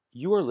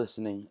You are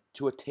listening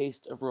to A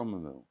Taste of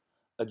Romamu,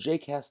 a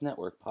JCast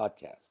Network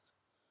podcast.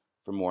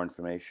 For more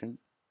information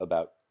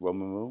about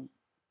Romamu,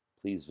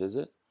 please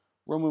visit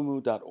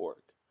romamu.org.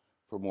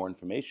 For more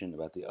information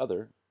about the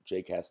other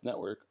JCast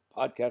Network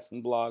podcasts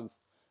and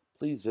blogs,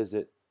 please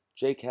visit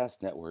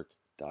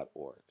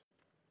jcastnetwork.org.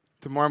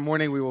 Tomorrow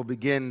morning we will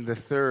begin the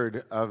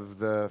third of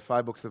the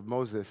 5 books of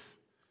Moses,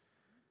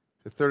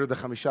 the third of the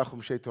Chamisha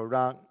Chumshei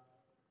Torah.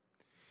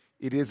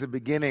 It is a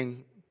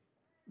beginning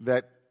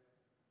that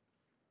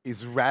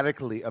is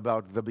radically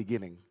about the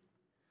beginning.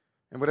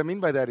 And what I mean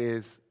by that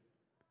is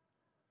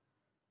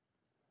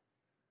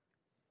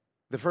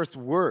the first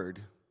word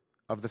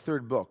of the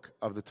third book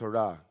of the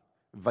Torah,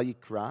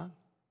 Vayikra,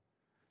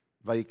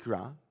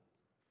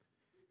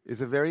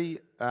 is a very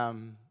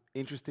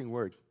interesting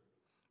word.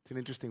 It's an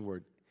interesting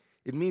word.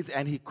 It means,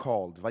 and he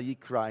called,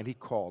 Vayikra, and he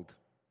called.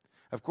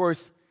 Of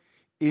course,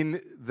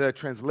 in the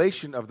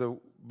translation of the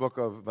book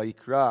of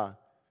Vayikra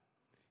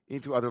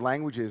into other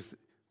languages,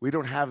 we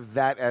don't have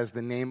that as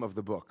the name of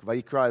the book.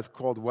 Vayikra is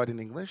called what in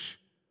English?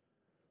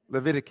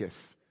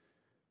 Leviticus.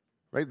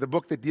 Right? The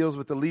book that deals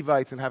with the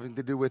Levites and having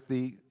to do with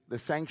the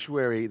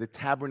sanctuary, the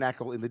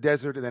tabernacle in the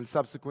desert, and then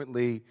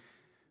subsequently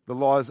the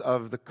laws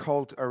of the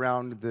cult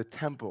around the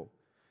temple.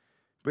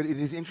 But it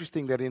is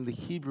interesting that in the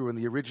Hebrew, in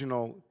the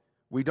original,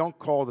 we don't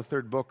call the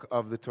third book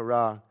of the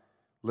Torah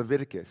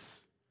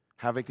Leviticus,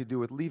 having to do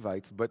with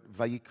Levites, but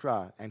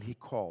Vayikra, and he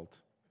called.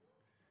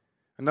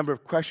 A number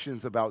of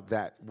questions about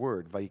that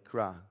word,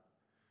 Vayikra.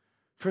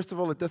 First of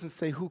all, it doesn't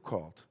say who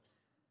called.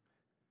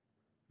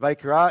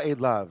 Vayikra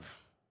elav.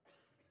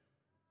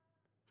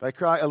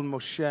 Vayikra el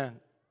Moshe.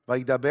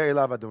 Vayidaber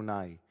elav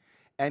Adonai.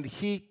 And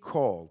he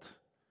called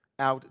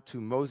out to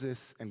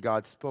Moses, and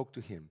God spoke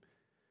to him.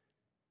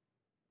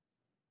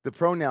 The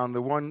pronoun,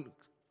 the one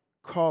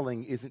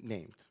calling, isn't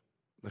named.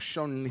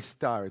 Lashon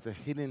nistar. It's a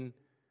hidden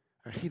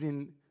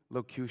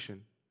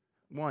locution.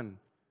 1.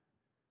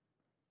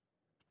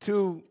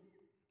 2,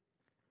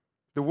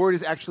 the word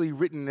is actually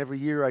written every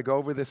year. I go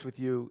over this with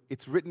you.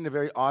 It's written in a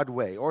very odd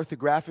way.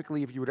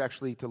 Orthographically, if you would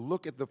actually to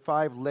look at the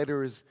 5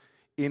 letters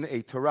in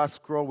a Torah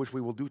scroll, which we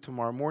will do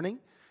tomorrow morning,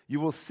 you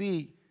will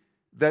see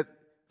that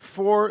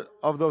 4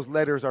 of those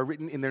letters are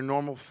written in their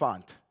normal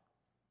font.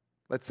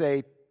 Let's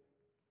say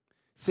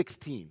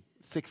 16.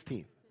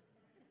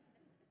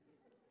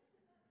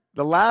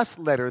 The last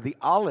letter, the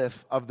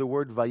aleph of the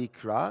word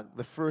Vayikra,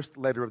 the first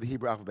letter of the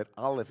Hebrew alphabet,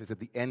 aleph, is at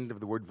the end of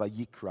the word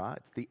Vayikra.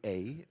 It's the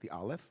A, the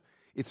aleph.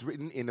 It's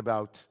written in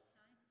about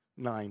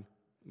 9.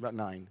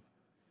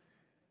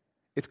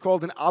 It's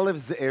called an aleph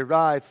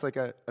ze'era. It's like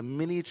a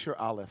miniature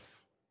aleph.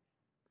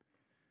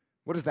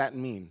 What does that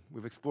mean?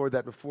 We've explored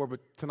that before, but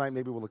tonight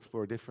maybe we'll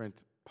explore a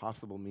different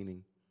possible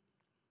meaning.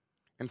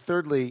 And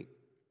thirdly,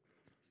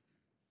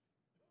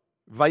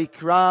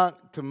 Vayikra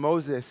to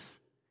Moses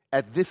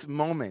at this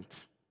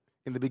moment,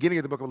 in the beginning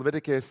of the book of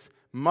Leviticus,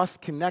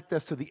 must connect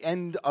us to the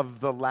end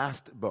of the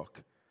last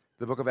book,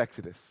 the book of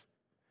Exodus.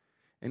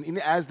 And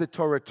as the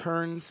Torah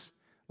turns,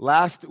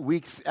 last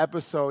week's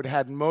episode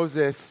had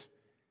Moses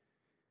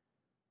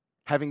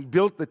having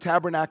built the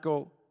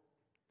tabernacle.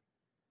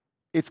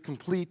 It's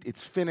complete,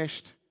 it's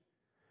finished.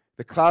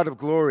 The cloud of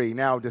glory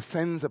now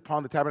descends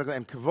upon the tabernacle,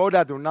 and Kavod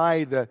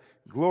Adonai, the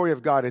glory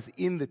of God, is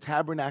in the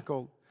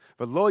tabernacle.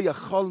 But lo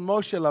yachol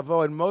Moshe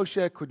lavo, and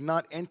Moshe could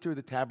not enter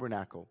the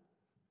tabernacle.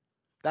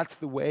 That's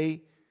the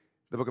way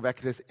the book of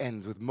Exodus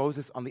ends, with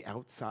Moses on the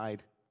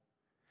outside.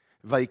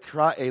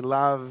 Vayikra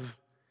elav,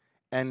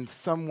 and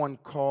someone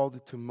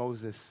called to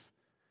Moses,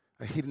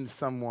 a hidden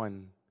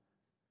someone,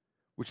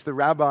 which the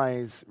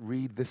rabbis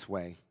read this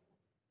way.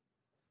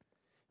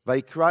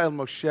 Vayikra el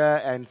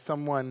Moshe, and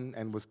someone,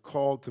 and was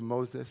called to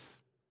Moses.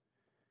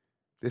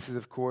 This is,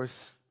 of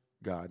course,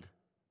 God.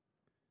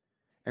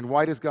 And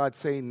why does God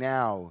say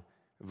now,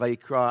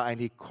 Vayikra, and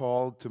he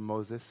called to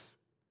Moses?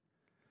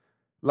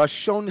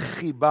 Lashon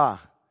chiba,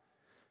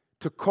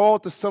 to call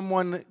to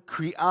someone,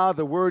 kri'ah,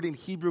 the word in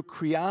Hebrew,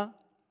 kri'ah,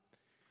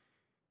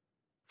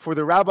 for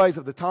the rabbis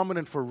of the Talmud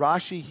and for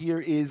Rashi here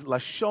is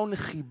Lashon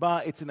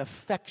chiba. It's an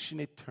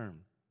affectionate term.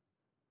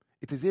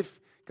 It's as if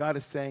God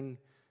is saying,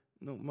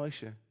 no,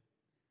 Moshe,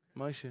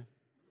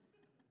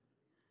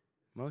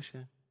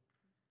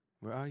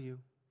 where are you?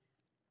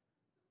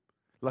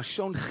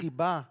 Lashon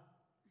chiba.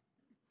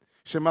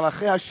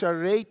 Shemalachei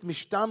hasharet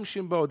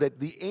mishtamshim bo, that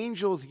the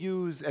angels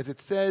use, as it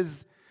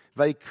says,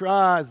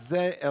 Vayikra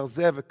ze el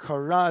ze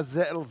v'kara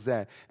ze el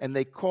ze, and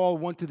they call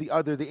one to the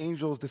other. The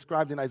angels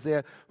described in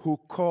Isaiah who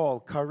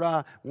call,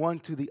 kara, one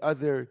to the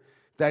other.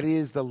 That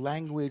is the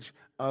language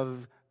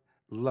of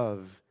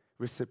love,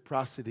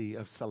 reciprocity,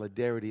 of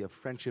solidarity, of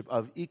friendship,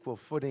 of equal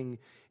footing.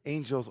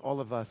 Angels,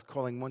 all of us,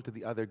 calling one to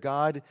the other.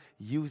 God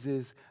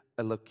uses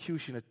a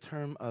locution, a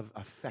term of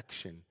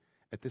affection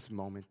at this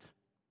moment.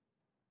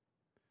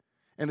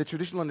 And the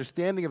traditional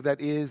understanding of that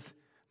is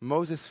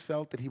Moses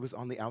felt that he was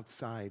on the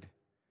outside.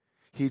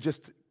 He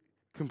just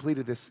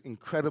completed this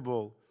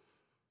incredible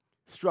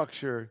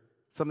structure,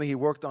 something he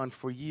worked on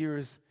for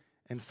years,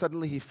 and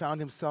suddenly he found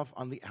himself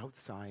on the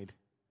outside.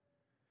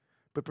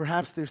 But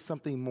perhaps there's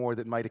something more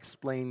that might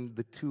explain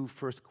the two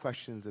first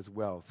questions as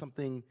well.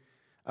 Something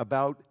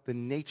about the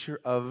nature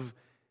of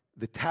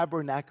the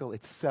tabernacle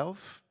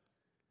itself,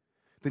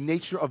 the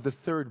nature of the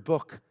third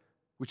book,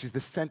 which is the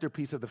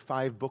centerpiece of the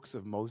 5 books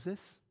of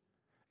Moses,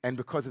 and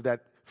because of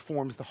that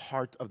forms the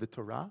heart of the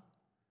Torah.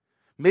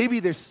 Maybe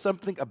there's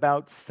something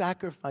about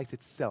sacrifice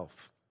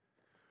itself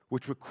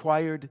which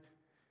required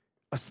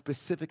a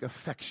specific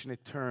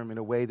affectionate term in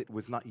a way that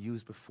was not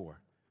used before.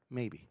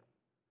 Maybe.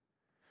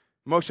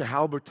 Moshe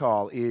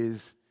Halbertal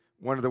is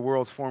one of the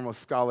world's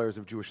foremost scholars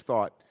of Jewish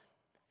thought.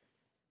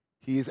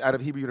 He is out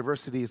of Hebrew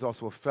University. He's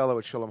also a fellow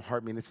at Shalom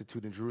Hartman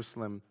Institute in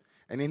Jerusalem.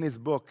 And in his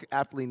book,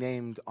 aptly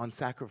named On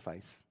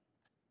Sacrifice,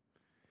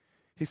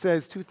 he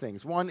says 2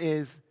 things. One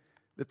is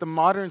that the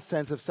modern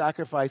sense of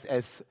sacrifice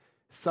as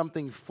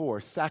something for,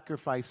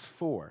 sacrifice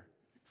for,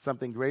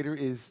 something greater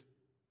is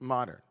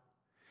modern.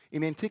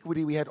 In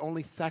antiquity, we had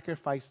only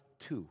sacrifice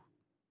to.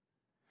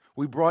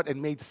 We brought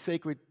and made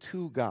sacred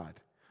to God,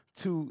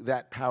 to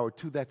that power,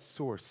 to that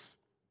source.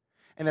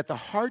 And at the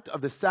heart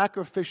of the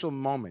sacrificial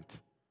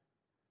moment,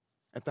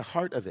 at the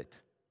heart of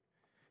it,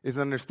 is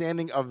an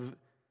understanding of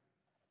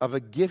a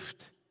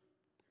gift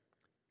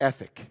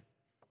ethic.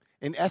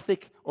 An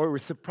ethic or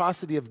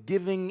reciprocity of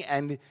giving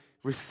and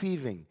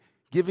receiving.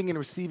 Giving and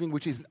receiving,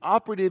 which is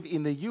operative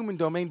in the human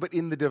domain, but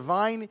in the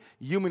divine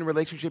human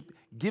relationship,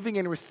 giving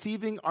and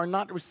receiving are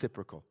not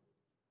reciprocal.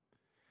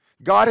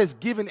 God has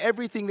given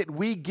everything that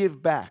we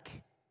give back.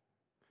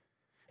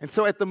 And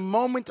so at the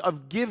moment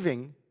of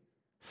giving,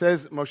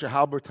 says Moshe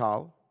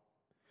Halbertal,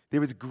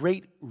 there is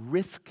great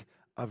risk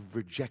of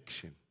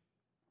rejection.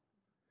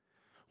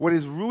 What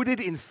is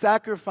rooted in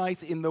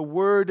sacrifice, in the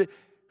word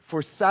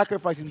for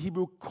sacrifice in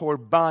Hebrew,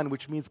 korban,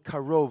 which means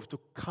karov, to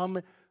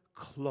come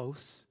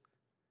close.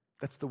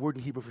 That's the word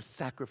in Hebrew for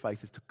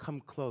sacrifice, is to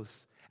come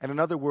close. And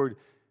another word,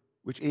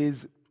 which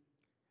is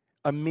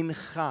a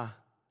mincha.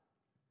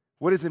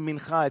 What is a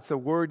mincha? It's a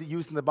word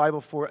used in the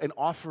Bible for an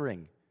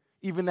offering.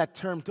 Even that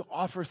term, to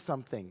offer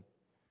something.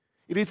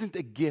 It isn't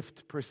a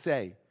gift per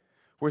se,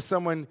 where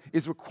someone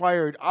is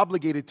required,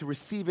 obligated to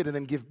receive it and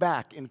then give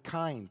back in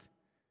kind.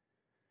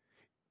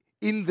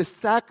 In the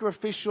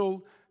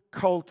sacrificial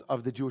cult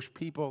of the Jewish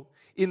people,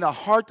 in the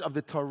heart of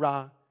the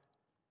Torah,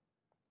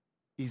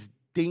 is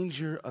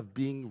danger of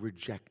being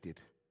rejected.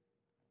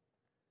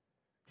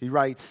 He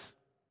writes,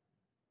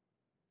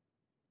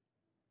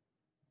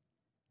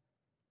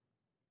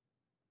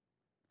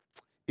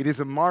 it is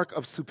a mark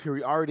of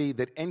superiority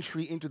that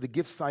entry into the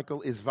gift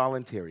cycle is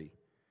voluntary.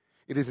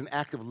 It is an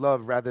act of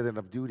love rather than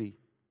of duty.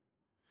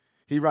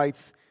 He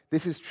writes,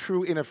 this is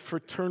true in a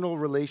fraternal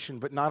relation,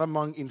 but not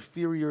among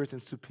inferiors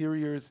and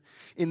superiors.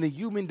 In the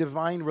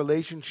human-divine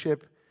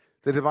relationship,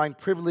 the divine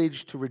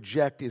privilege to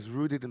reject is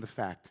rooted in the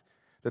fact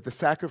that the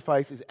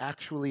sacrifice is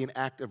actually an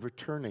act of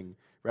returning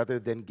rather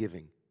than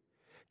giving.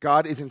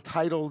 God is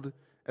entitled,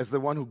 as the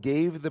one who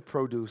gave the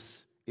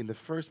produce in the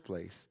first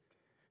place,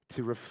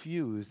 to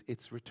refuse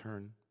its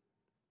return.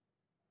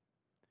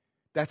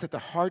 That's at the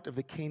heart of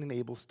the Cain and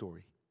Abel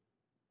story.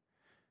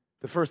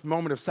 The first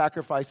moment of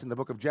sacrifice in the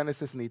book of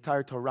Genesis and the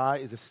entire Torah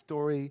is a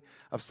story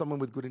of someone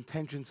with good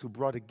intentions who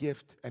brought a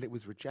gift and it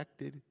was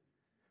rejected,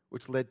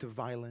 which led to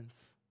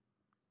violence.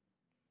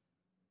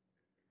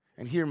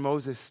 And here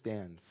Moses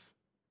stands,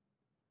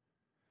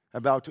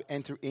 about to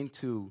enter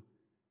into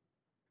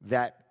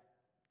that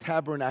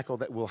tabernacle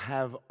that will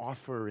have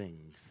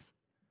offerings,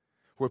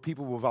 where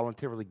people will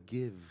voluntarily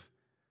give.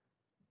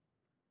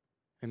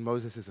 And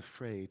Moses is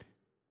afraid.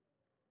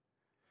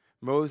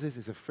 Moses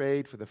is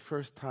afraid for the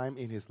first time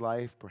in his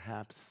life,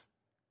 perhaps,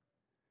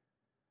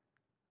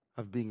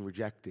 of being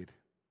rejected.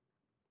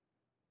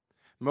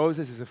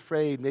 Moses is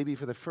afraid, maybe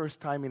for the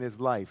first time in his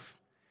life,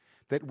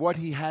 that what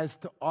he has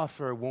to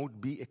offer won't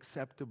be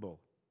acceptable.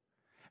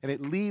 And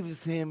it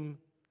leaves him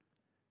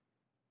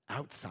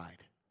outside.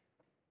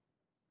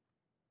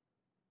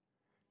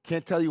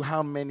 Can't tell you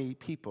how many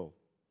people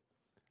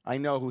I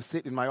know who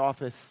sit in my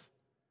office.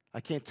 I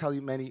can't tell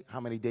you how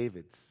many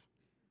Davids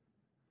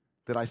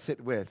that I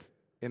sit with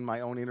in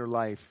my own inner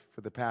life for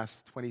the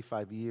past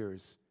 25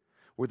 years,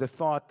 where the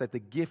thought that the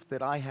gift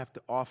that I have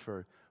to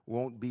offer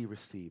won't be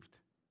received.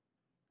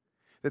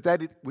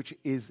 Which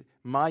is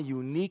my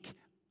unique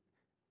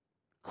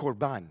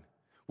korban,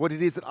 what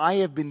it is that I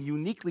have been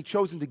uniquely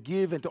chosen to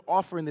give and to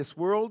offer in this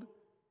world,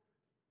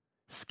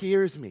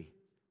 scares me.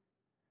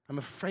 I'm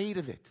afraid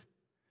of it.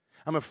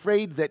 I'm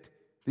afraid that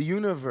the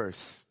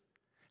universe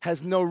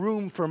has no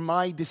room for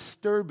my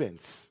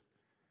disturbance.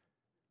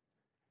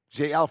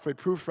 J. Alfred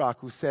Prufrock,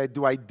 who said,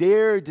 "Do I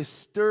dare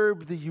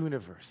disturb the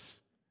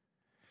universe?"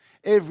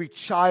 Every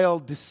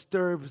child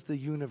disturbs the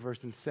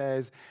universe and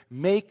says,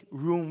 "Make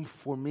room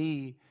for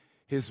me.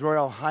 His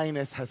Royal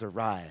Highness has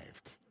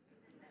arrived."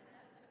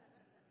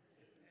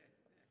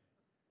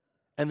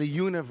 And the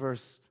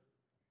universe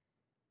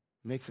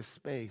makes a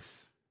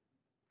space.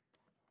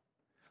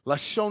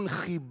 Lashon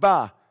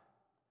chiba.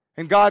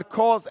 And God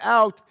calls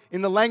out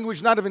in the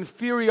language not of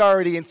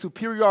inferiority and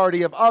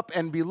superiority, of up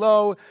and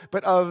below,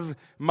 but of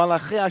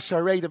malachei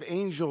hasharet, of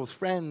angels,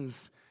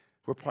 friends,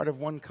 We're part of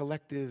one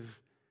collective.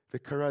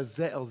 Vayikra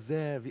ze el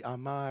ze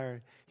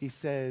v'amar. He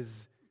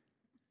says,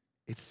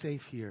 it's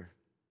safe here.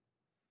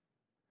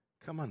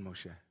 Come on,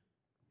 Moshe.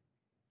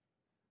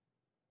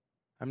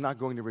 I'm not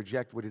going to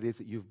reject what it is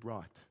that you've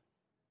brought.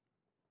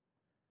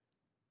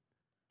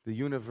 The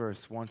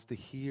universe wants to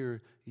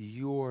hear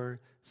your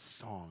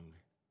song,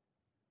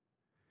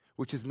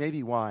 which is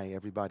maybe why,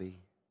 everybody,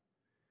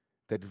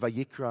 that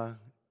Vayikra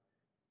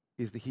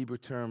is the Hebrew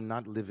term,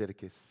 not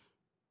Leviticus,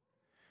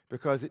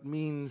 because it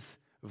means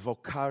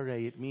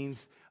vocare, it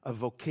means a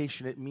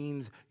vocation, it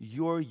means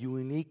your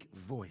unique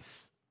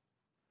voice.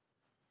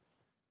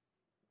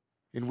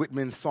 In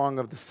Whitman's Song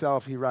of the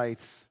Self, he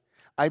writes,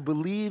 I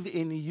believe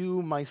in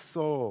you, my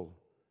soul.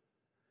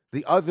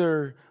 The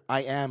other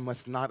I am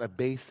must not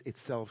abase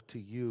itself to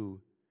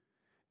you,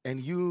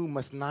 and you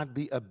must not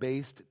be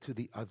abased to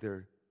the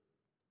other.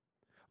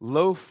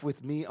 Loaf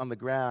with me on the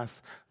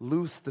grass,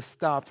 loose the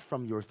stop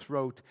from your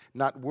throat.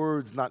 Not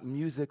words, not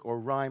music or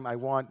rhyme I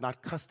want,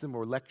 not custom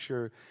or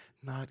lecture,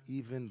 not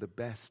even the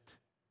best.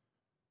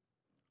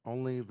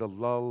 Only the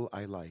lull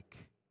I like,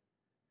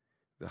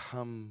 the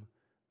hum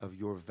of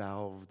your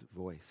valved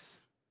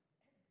voice.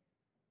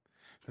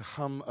 The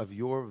hum of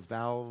your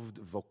valved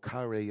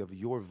vocare, of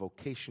your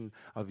vocation,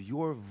 of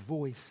your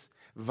voice,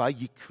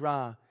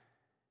 Vayikra,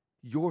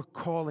 your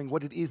calling,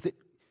 what it is that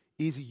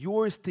is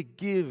yours to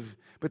give,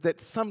 but that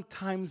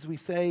sometimes we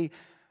say,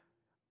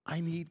 I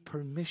need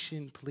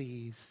permission,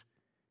 please,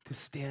 to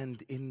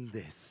stand in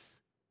this.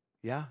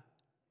 Yeah?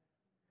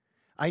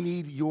 I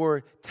need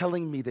your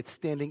telling me that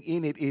standing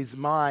in it is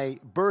my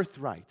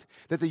birthright,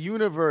 that the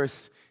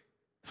universe,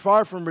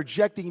 far from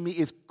rejecting me,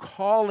 is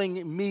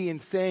calling me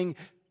and saying,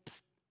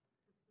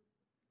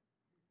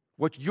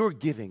 what you're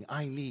giving,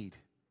 I need.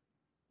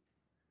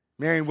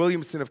 Marianne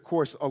Williamson, of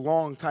course, a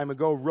long time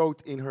ago,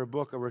 wrote in her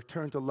book, A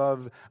Return to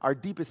Love, our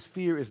deepest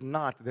fear is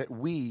not that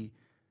we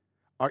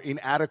are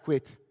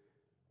inadequate.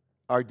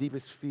 Our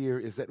deepest fear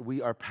is that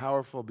we are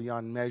powerful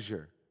beyond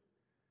measure.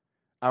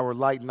 Our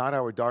light, not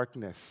our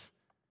darkness,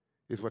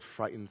 is what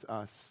frightens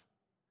us.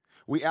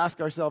 We ask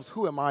ourselves,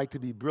 who am I to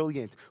be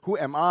brilliant? Who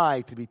am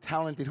I to be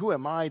talented? Who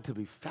am I to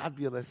be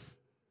fabulous?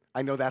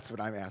 I know that's what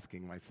I'm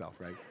asking myself,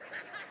 right?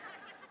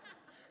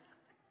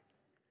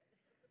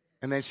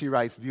 And then she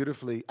writes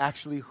beautifully,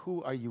 actually,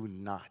 who are you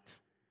not?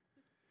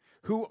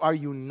 Who are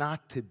you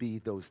not to be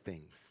those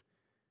things?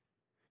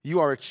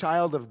 You are a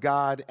child of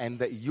God, and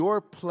that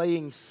your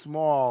playing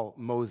small,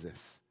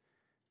 Moses,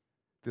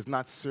 does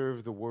not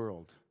serve the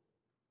world.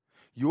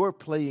 Your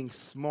playing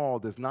small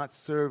does not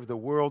serve the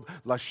world.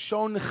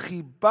 Lashon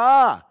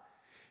chiba.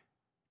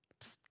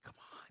 Psst, come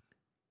on.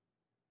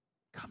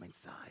 Come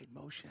inside,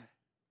 Moshe.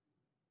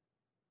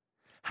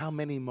 How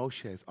many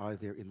Moshes are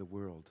there in the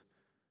world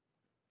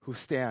who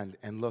stand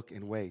and look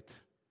and wait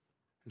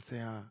and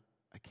say,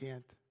 I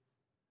can't.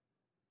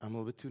 I'm a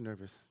little bit too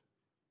nervous.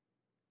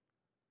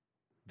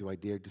 Do I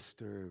dare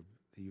disturb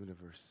the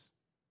universe?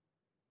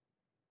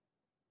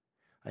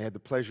 I had the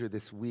pleasure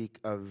this week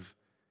of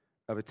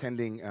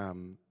attending a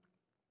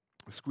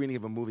screening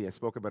of a movie. I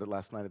spoke about it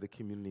last night at the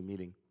community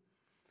meeting.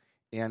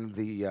 And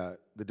the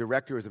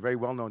director is a very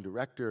well-known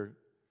director,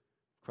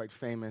 quite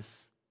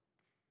famous,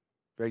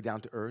 very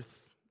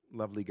down-to-earth,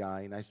 lovely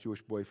guy, nice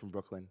Jewish boy from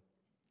Brooklyn.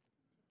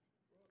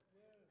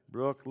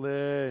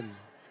 Brooklyn.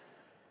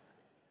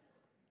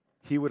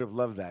 He would have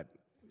loved that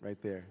right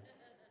there.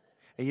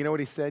 And you know what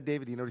he said,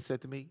 David? You know what he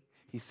said to me?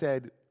 He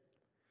said,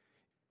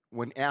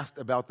 when asked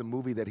about the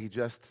movie that he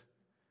just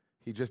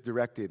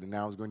directed and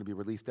now is going to be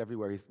released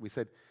everywhere, we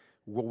said,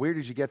 well, where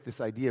did you get this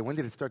idea? When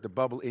did it start to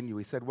bubble in you?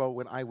 He said, well,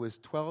 when I was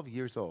 12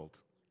 years old.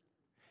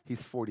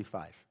 He's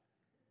 45.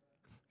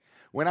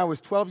 When I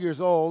was 12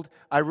 years old,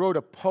 I wrote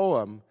a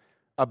poem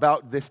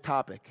about this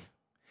topic,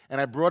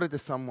 and I brought it to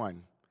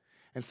someone.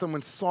 And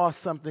someone saw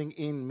something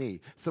in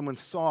me. Someone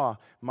saw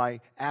my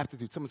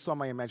aptitude. Someone saw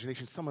my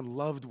imagination. Someone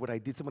loved what I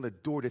did. Someone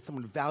adored it.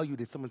 Someone valued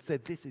it. Someone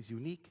said, this is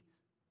unique.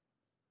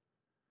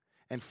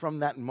 And from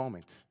that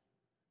moment,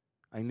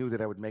 I knew that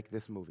I would make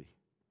this movie.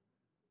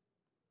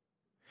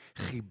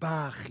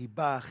 Chiba,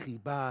 chiba,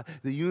 chiba.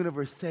 The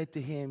universe said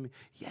to him,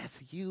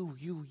 yes, you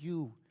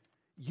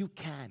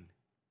can.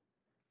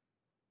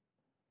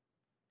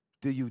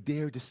 Do you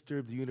dare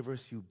disturb the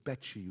universe? You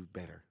bet you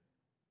better.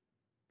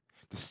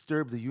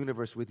 Disturb the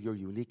universe with your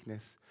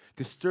uniqueness.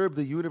 Disturb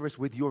the universe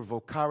with your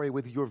vocare,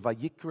 with your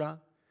Vayikra,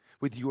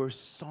 with your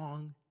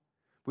song,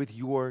 with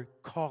your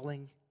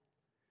calling.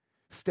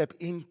 Step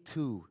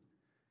into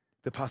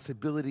the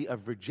possibility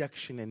of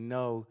rejection and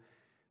know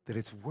that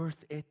it's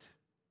worth it.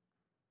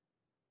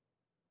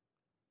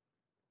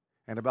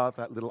 And about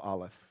that little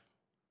Aleph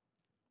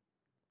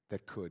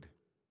that could.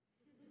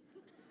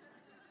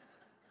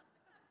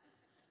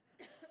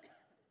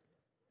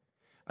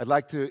 I'd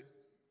like to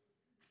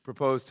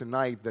propose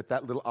tonight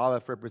that little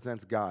Aleph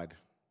represents God.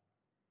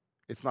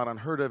 It's not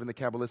unheard of in the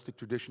Kabbalistic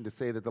tradition to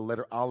say that the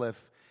letter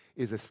Aleph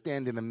is a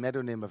stand-in, a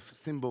metonym, a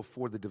symbol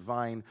for the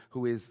divine,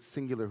 who is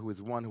singular, who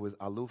is one, who is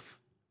Aluf.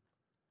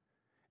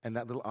 And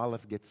that little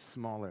Aleph gets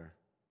smaller,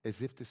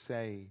 as if to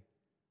say,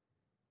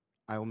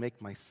 I will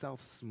make myself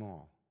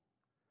small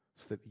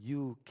so that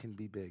you can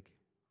be big.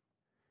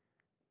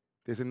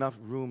 There's enough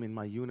room in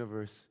my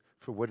universe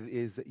for what it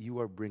is that you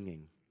are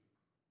bringing.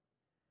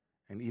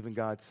 And even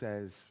God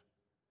says,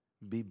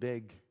 be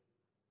big,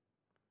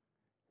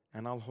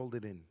 and I'll hold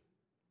it in.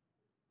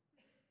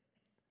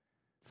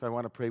 So I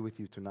want to pray with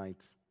you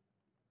tonight.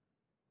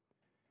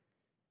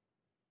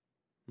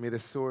 May the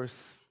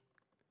source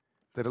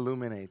that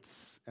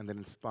illuminates and that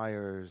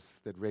inspires,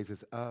 that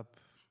raises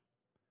up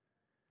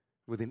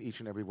within each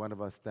and every one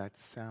of us that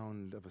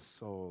sound of a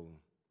soul,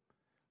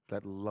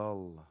 that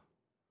lull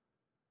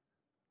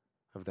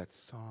of that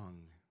song.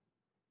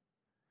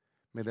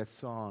 May that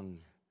song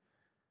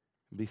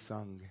be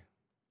sung.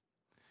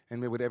 And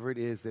may whatever it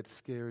is that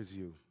scares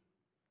you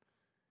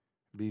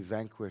be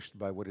vanquished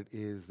by what it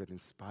is that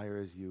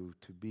inspires you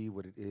to be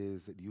what it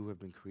is that you have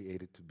been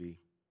created to be.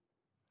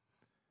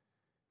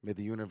 May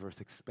the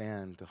universe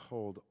expand to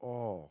hold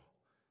all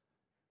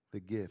the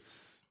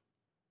gifts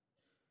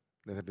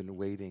that have been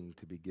waiting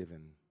to be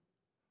given.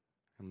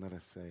 And let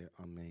us say,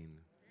 Amen.